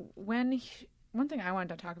one thing I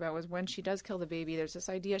wanted to talk about was when she does kill the baby, there's this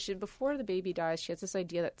idea, before the baby dies, she has this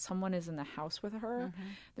idea that someone is in the house with her. Mm-hmm.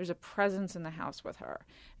 There's a presence in the house with her.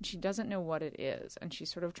 And she doesn't know what it is, and she's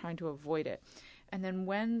sort of trying to avoid it. And then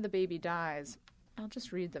when the baby dies, I'll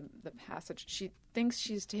just read the passage. She thinks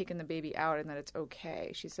she's taken the baby out and that it's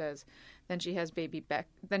okay. She says, then she has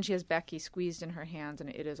Becky squeezed in her hands, and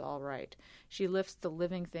it is all right. She lifts the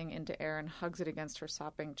living thing into air and hugs it against her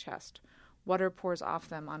sopping chest. Water pours off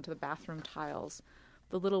them onto the bathroom tiles.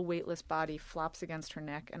 The little weightless body flops against her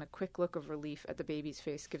neck, and a quick look of relief at the baby's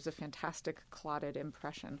face gives a fantastic, clotted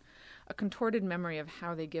impression. A contorted memory of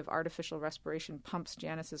how they give artificial respiration pumps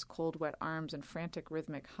Janice's cold, wet arms in frantic,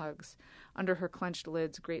 rhythmic hugs. Under her clenched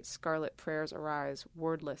lids, great scarlet prayers arise,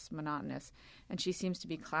 wordless, monotonous, and she seems to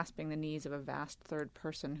be clasping the knees of a vast third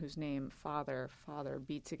person whose name, Father, Father,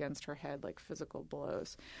 beats against her head like physical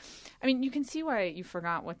blows. I mean, you can see why you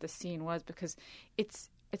forgot what the scene was, because it's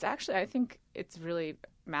actually, I think it's really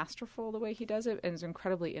masterful the way he does it, and it's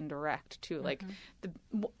incredibly indirect too. Like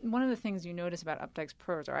one of the things you notice about Updike's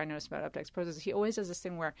prose, or I noticed about Updike's prose, is he always does this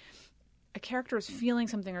thing where a character is feeling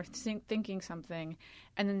something or thinking something,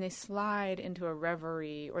 and then they slide into a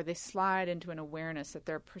reverie, or they slide into an awareness that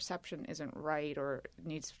their perception isn't right or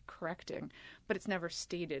needs correcting, but it's never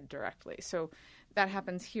stated directly. So that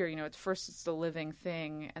happens here. It's the living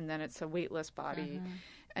thing, and then it's a weightless body. Mm-hmm.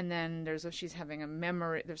 And then she's having a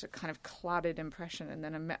memory, there's a kind of clotted impression, and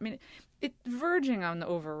then it's verging on the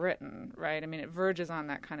overwritten, right? I mean, it verges on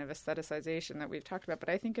that kind of aestheticization that we've talked about, but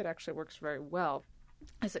I think it actually works very well,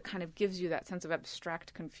 as it kind of gives you that sense of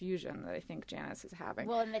abstract confusion that I think Janice is having.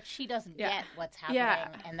 Well, and that she doesn't get what's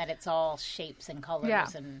happening, and that it's all shapes and colors. Yeah.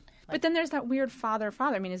 And but then there's that weird father.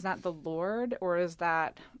 I mean, is that the Lord, or is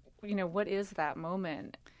that, what is that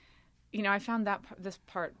moment? I found this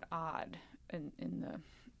part odd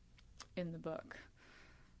in the book.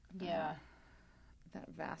 Yeah. That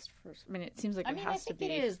vast first... I mean, it seems like it has to be... I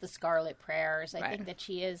think it is the Scarlet Prayers. I think that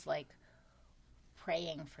she is,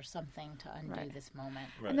 praying for something to undo this moment.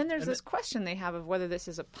 Right. And then there's this question they have of whether this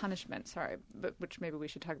is a punishment, but which maybe we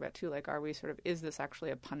should talk about too. Are we is this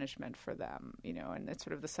actually a punishment for them? And it's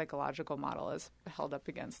sort of the psychological model is held up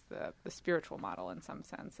against the spiritual model in some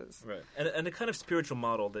senses. Right. And a kind of spiritual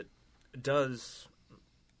model that does...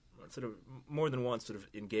 sort of more than once sort of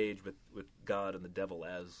engage with God and the devil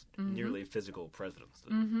as nearly physical presidents.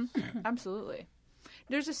 Mm-hmm. Absolutely.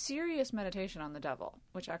 There's a serious meditation on the devil,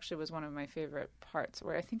 which actually was one of my favorite parts,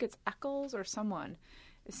 where I think it's Eccles or someone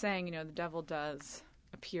is saying, the devil does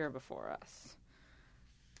appear before us.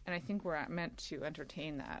 And I think we're meant to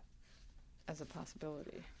entertain that as a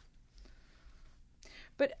possibility.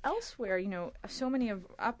 But elsewhere, so many of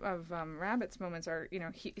Rabbit's moments are,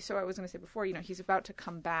 so I was going to say before, he's about to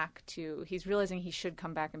come back to, he's realizing he should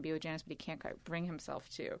come back and be with Janice, but he can't quite bring himself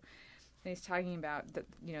to. And he's talking about that,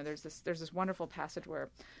 there's this wonderful passage where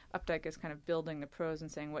Updike is kind of building the prose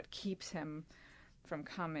and saying what keeps him from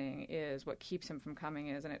coming is,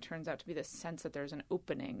 and it turns out to be this sense that there's an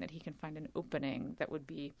opening, that he can find an opening that would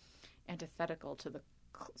be antithetical to the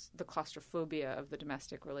claustrophobia of the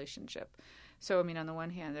domestic relationship. So, on the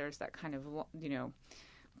one hand, there's that kind of,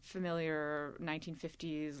 familiar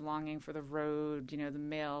 1950s longing for the road, the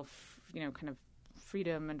male, kind of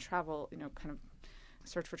freedom and travel, kind of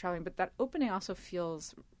search for traveling. But that opening also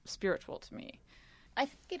feels spiritual to me. I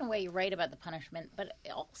think in a way you're right about the punishment, but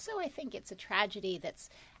also I think it's a tragedy that's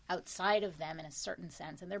outside of them in a certain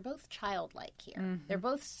sense, and they're both childlike here. Mm-hmm. They're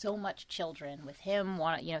both so much children, with him,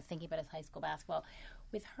 thinking about his high school basketball.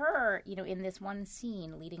 With her, in this one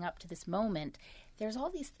scene leading up to this moment, there's all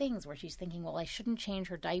these things where she's thinking, well, I shouldn't change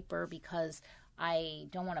her diaper because I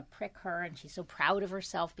don't want to prick her, and she's so proud of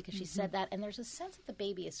herself because she said that. And there's a sense that the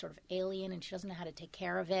baby is sort of alien and she doesn't know how to take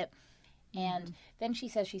care of it. And then she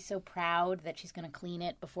says she's so proud that she's going to clean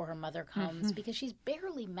it before her mother comes because she's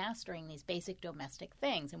barely mastering these basic domestic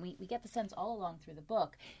things. And we get the sense all along through the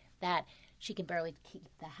book that she can barely keep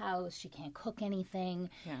the house. She can't cook anything.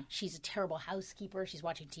 Yeah. She's a terrible housekeeper. She's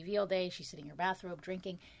watching TV all day. She's sitting in her bathrobe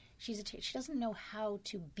drinking. She doesn't know how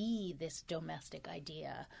to be this domestic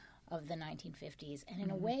idea of the 1950s. And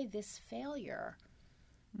in a way, this failure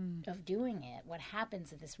of doing it, what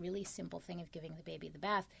happens at this really simple thing of giving the baby the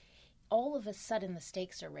bath, all of a sudden the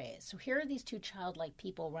stakes are raised. So here are these two childlike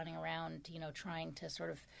people running around, trying to sort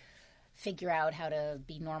of figure out how to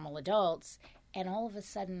be normal adults. And all of a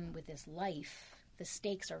sudden with this life, the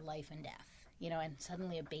stakes are life and death, and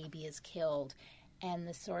suddenly a baby is killed. And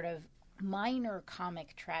the sort of minor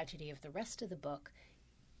comic tragedy of the rest of the book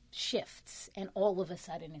shifts. And all of a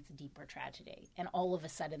sudden it's a deeper tragedy. And all of a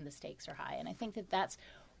sudden the stakes are high. And I think that that's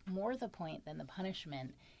more the point than the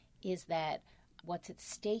punishment, is that what's at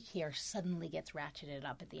stake here suddenly gets ratcheted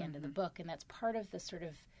up at the end of the book. And that's part of the sort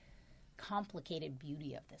of complicated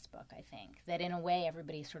beauty of this book, I think. That in a way,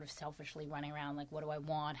 everybody's sort of selfishly running around like, what do I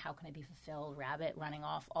want? How can I be fulfilled? Rabbit running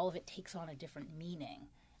off. All of it takes on a different meaning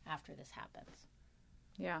after this happens.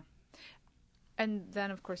 Yeah. And then,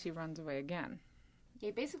 of course, he runs away again. He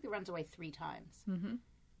basically runs away 3 times. Mm-hmm.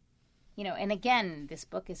 And again, this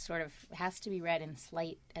book is sort of, has to be read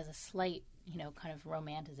as a slight, kind of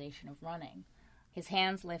romanticization of running. His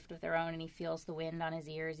hands lift with their own, and he feels the wind on his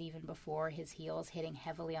ears even before his heels hitting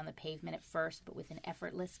heavily on the pavement at first, but with an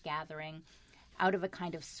effortless gathering. Out of a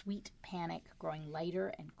kind of sweet panic, growing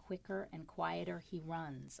lighter and quicker and quieter, he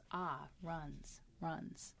runs.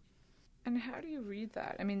 Runs. And how do you read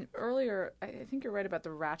that? Earlier, I think you're right about the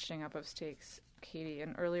ratcheting up of stakes, Katie.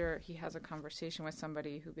 And earlier, he has a conversation with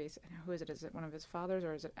somebody who who is it? Is it one of his fathers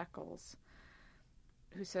or is it Eccles?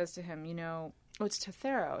 Who says to him, it's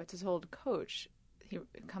Tethero, it's his old coach. He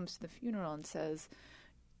comes to the funeral and says,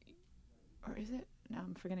 or is it? No,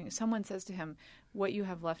 I'm forgetting. Someone says to him, what you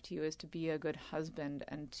have left to you is to be a good husband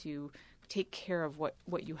and to take care of what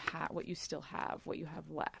you have, what you still have, what you have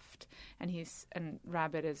left. And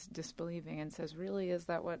Rabbit is disbelieving and says, really, is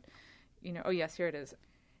that what, oh yes, here it is.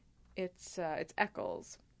 It's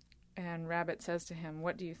Eccles. And Rabbit says to him,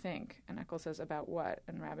 what do you think? And Eccles says, about what?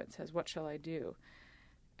 And Rabbit says, what shall I do?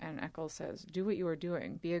 And Eccles says, do what you are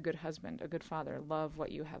doing. Be a good husband, a good father. Love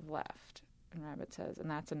what you have left. And Rabbit says, and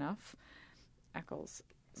that's enough? Eccles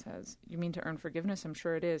says, you mean to earn forgiveness? I'm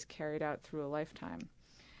sure it is, carried out through a lifetime.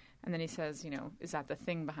 And then he says, is that the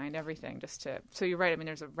thing behind everything? So you're right.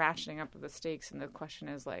 There's a ratcheting up of the stakes. And the question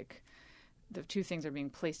is, like, the two things are being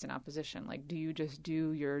placed in opposition. Like, do you just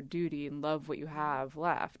do your duty and love what you have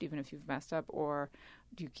left, even if you've messed up? Or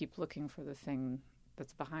do you keep looking for the thing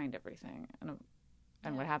that's behind everything?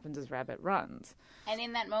 And what happens is Rabbit runs. And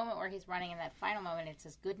in that moment where he's running, in that final moment, it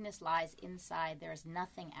says, goodness lies inside. There is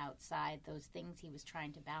nothing outside. Those things he was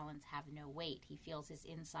trying to balance have no weight. He feels his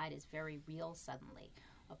inside is very real suddenly.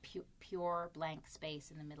 A pure blank space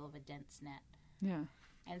in the middle of a dense net. Yeah.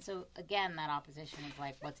 And so, again, that opposition is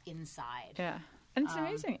like what's inside. Yeah. And it's an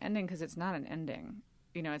amazing ending because it's not an ending.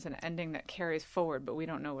 it's an ending that carries forward, but we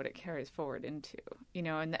don't know what it carries forward into,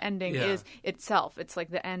 and the ending is itself. It's like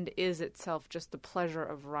the end is itself just the pleasure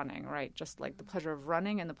of running, right? Just like the pleasure of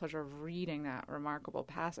running and the pleasure of reading that remarkable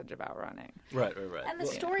passage about running. Right. And the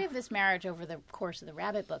story of this marriage over the course of the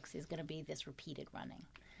Rabbit books is going to be this repeated running.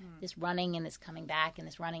 This running and this coming back and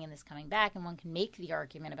this running and this coming back. And one can make the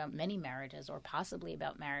argument about many marriages or possibly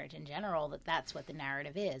about marriage in general that that's what the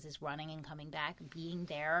narrative is running and coming back, being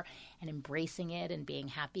there and embracing it and being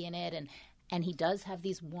happy in it. And he does have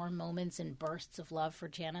these warm moments and bursts of love for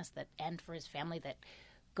Janice and for his family that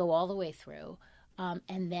go all the way through.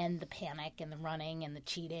 And then the panic and the running and the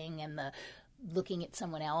cheating and the looking at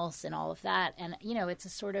someone else and all of that. And, it's a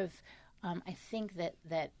sort of, I think that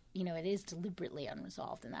it is deliberately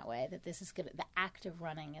unresolved in that way, that this is the act of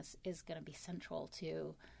running is going to be central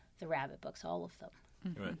to the Rabbit books, all of them.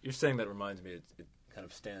 Mm-hmm. Right. You're saying that reminds me, it kind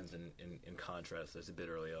of stands in contrast. There's a bit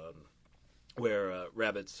early on where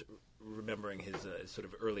Rabbit's remembering his sort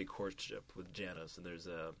of early courtship with Janice, and there's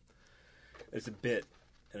a bit,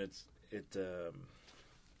 and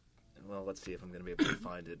well, let's see if I'm going to be able to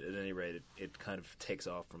find it. At any rate, it kind of takes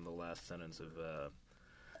off from the last sentence of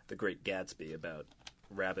The Great Gatsby about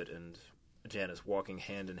Rabbit and Janice walking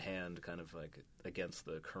hand in hand, kind of like against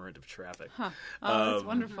the current of traffic. Huh. Oh, that's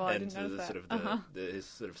wonderful. I didn't notice that. Sort of his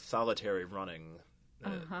sort of solitary running,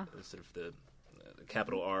 sort of the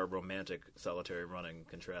capital R romantic solitary running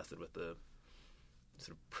contrasted with the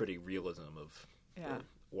sort of pretty realism of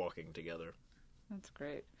walking together. That's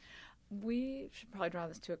great. We should probably draw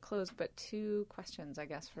this to a close, but 2 questions, I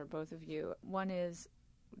guess, for both of you. One is,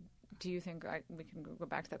 do you think, we can go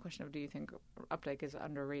back to that question of, do you think Updike is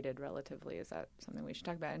underrated relatively? Is that something we should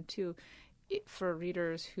talk about? And 2, for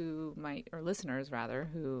readers who might, or listeners rather,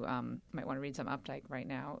 who might want to read some Updike right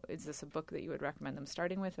now, is this a book that you would recommend them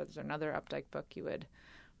starting with? Or is there another Updike book you would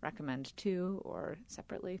recommend too, or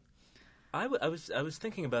separately? I was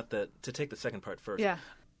thinking about that, to take the second part first. Yeah.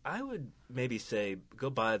 I would maybe say go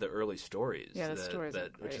buy the early stories. Yeah, the stories are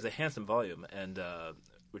great. Which is a handsome volume, and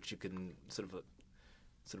which you can sort of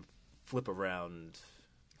flip around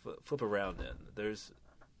in.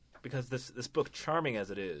 Because this book, charming as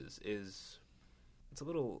it is it's a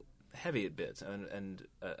little heavy at bits, and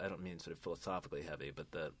I don't mean sort of philosophically heavy, but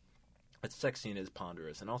the sex scene is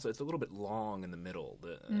ponderous, and also it's a little bit long in the middle.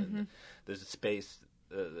 There's a space,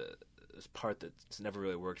 this part that's never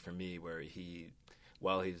really worked for me, where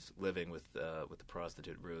while he's living with the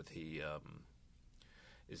prostitute Ruth, he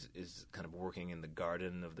is kind of working in the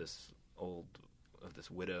garden of this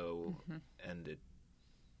widow, and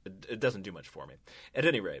it doesn't do much for me. At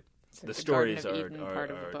any rate, so the stories are part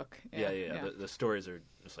of the book. Yeah. The stories are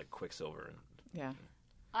just like Quicksilver.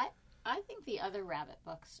 I think the other Rabbit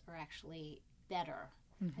books are actually better.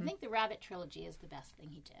 I think the Rabbit trilogy is the best thing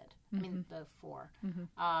he did. I mean, the 4.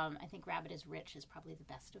 I think Rabbit is Rich is probably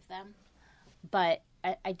the best of them. But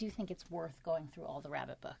I do think it's worth going through all the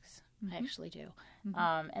Rabbit books. I actually do.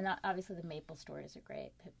 And obviously the Maple stories are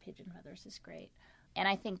great. Pigeon Feathers is great. And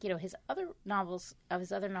I think, his other novels, I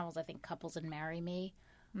think Couples and Marry Me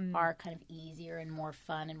are kind of easier and more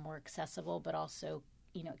fun and more accessible, but also,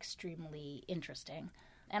 extremely interesting.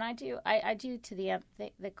 And I do to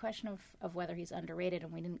the question of whether he's underrated,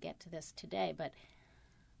 and we didn't get to this today, but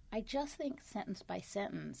I just think sentence by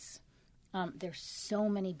sentence, there's so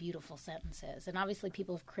many beautiful sentences. And obviously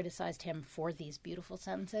people have criticized him for these beautiful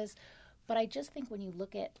sentences, but I just think when you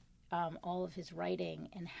look at all of his writing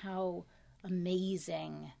and how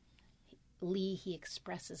amazingly he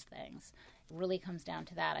expresses things, it really comes down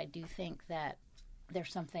to that. I do think that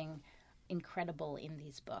there's something incredible in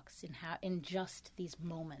these books, in just these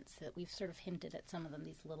moments that we've sort of hinted at some of them,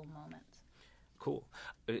 these little moments. Cool.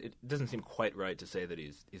 It doesn't seem quite right to say that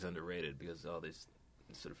he's underrated, because all these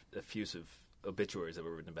sort of effusive obituaries that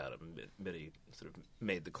were written about him, Mitty sort of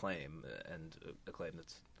made the claim, and a claim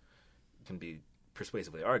that can be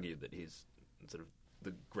persuasively argued, that he's sort of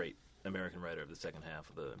the great American writer of the second half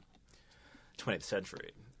of the 20th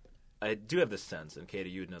century. I do have this sense, and Katie,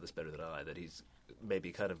 you would know this better than I, that he's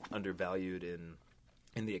maybe kind of undervalued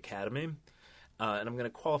in the Academy. And I'm going to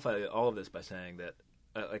qualify all of this by saying that,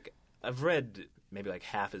 I've read maybe like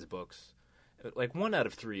half his books. Like 1 out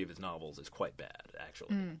of 3 of his novels is quite bad,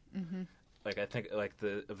 actually. Like I think like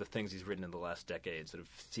of the things he's written in the last decade, sort of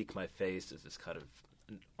Seek My Face is this kind of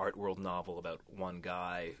an art world novel about one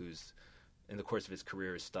guy who's, in the course of his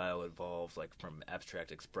career, his style evolves like from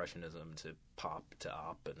abstract expressionism to pop to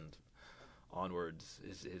op and onwards.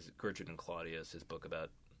 His Gertrude and Claudius, his book about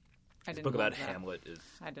Hamlet is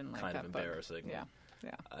kind of embarrassing. Yeah.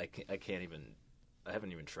 I can't even I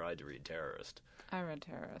haven't even tried to read Terrorist. I read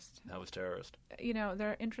Terrorist. How was Terrorist? There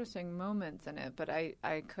are interesting moments in it, but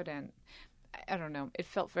I couldn't. I don't know. It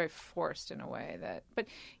felt very forced in a way but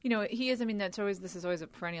he is. I mean, this is always a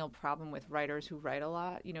perennial problem with writers who write a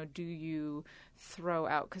lot. Do you throw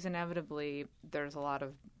out, because inevitably there's a lot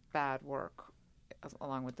of bad work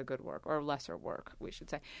along with the good work, or lesser work, we should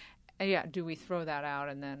say. Do we throw that out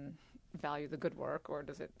and then value the good work, or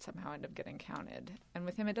does it somehow end up getting counted? And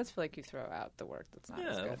with him, it does feel like you throw out the work that's not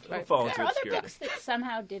as good. It'll fall into there are other obscurity. books that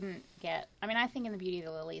somehow didn't get. I mean, I think In the Beauty of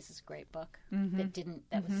the Lilies is a great book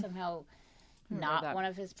that was somehow not one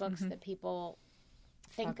of his books that people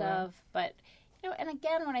think of. But and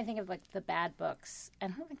again, when I think of like the bad books,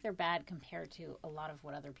 and I don't think they're bad compared to a lot of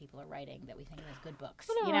what other people are writing that we think of as good books.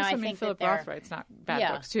 Well, I think Philip Roth writes not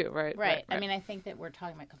bad books too, right? Right. I mean, I think that we're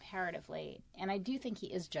talking about comparatively, and I do think he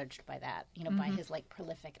is judged by that, by his like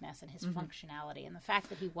prolificness and his functionality, and the fact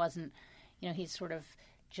that he wasn't, he's sort of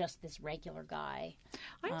just this regular guy.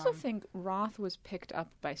 I also think Roth was picked up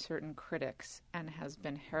by certain critics and has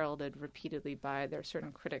been heralded repeatedly by there are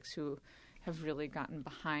certain critics who have really gotten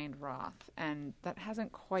behind Roth, and that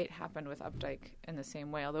hasn't quite happened with Updike in the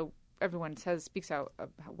same way. Although everyone speaks out of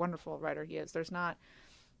how wonderful a writer he is, there's not.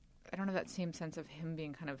 I don't have that same sense of him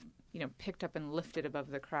being kind of picked up and lifted above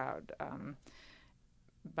the crowd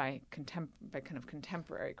by kind of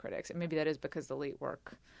contemporary critics, and maybe that is because the late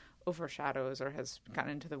work overshadows or has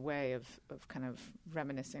gotten into the way of kind of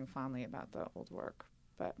reminiscing fondly about the old work.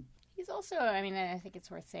 But he's also, I mean, I think it's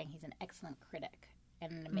worth saying he's an excellent critic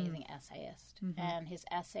and an amazing essayist. And his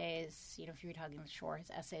essays, if you're talking The Shore, his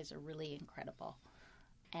essays are really incredible.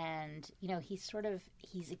 And, his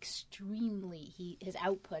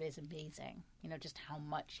output is amazing, just how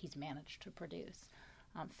much he's managed to produce,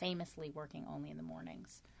 famously working only in the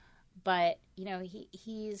mornings. But,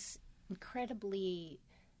 he's incredibly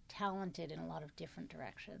talented in a lot of different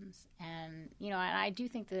directions. And, and I do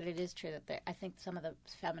think that it is true that I think some of the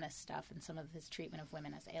feminist stuff and some of his treatment of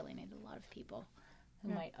women has alienated a lot of people who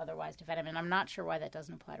might otherwise defend him. And I'm not sure why that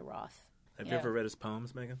doesn't apply to Roth. Have you ever read his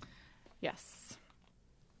poems, Megan? Yes.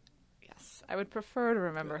 I would prefer to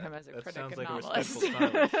remember him as a critic and like novelist. A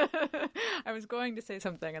silence. I was going to say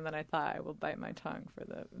something, and then I thought I will bite my tongue, for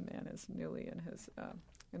the man is newly in his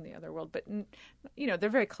in the other world. But they're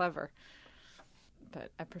very clever. But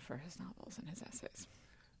I prefer his novels and his essays.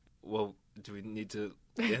 Well, do we need to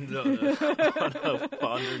end on a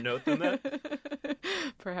fonder note than that?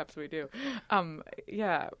 Perhaps we do.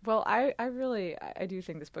 Well, I do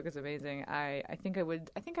think this book is amazing. I think I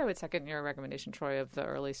would second your recommendation, Troy, of the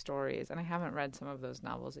early stories. And I haven't read some of those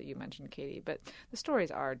novels that you mentioned, Katie, but the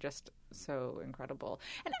stories are just so incredible.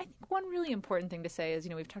 And I think one really important thing to say is,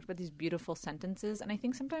 we've talked about these beautiful sentences, and I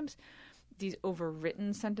think sometimes these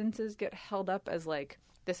overwritten sentences get held up as like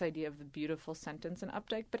this idea of the beautiful sentence in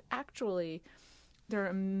Updike, but actually there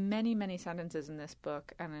are many, many sentences in this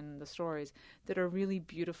book and in the stories that are really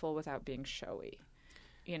beautiful without being showy,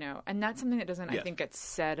 and that's something that doesn't, I think, get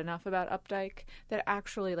said enough about Updike, that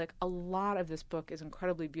actually, like, a lot of this book is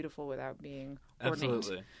incredibly beautiful without being ornate.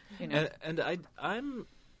 Absolutely. And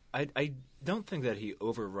I don't think that he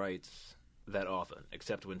overwrites that often,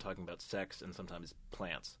 except when talking about sex and sometimes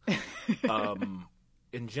plants.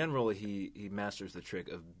 In general, he masters the trick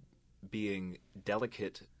of being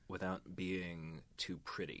delicate without being too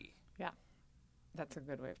pretty. Yeah, that's a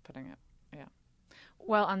good way of putting it. Yeah.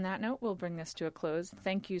 Well, on that note, we'll bring this to a close.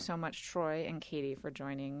 Thank you so much, Troy and Katie, for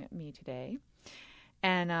joining me today.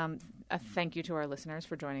 And a thank you to our listeners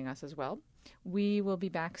for joining us as well. We will be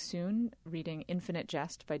back soon reading Infinite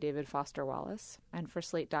Jest by David Foster Wallace. And for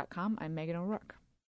Slate.com, I'm Megan O'Rourke.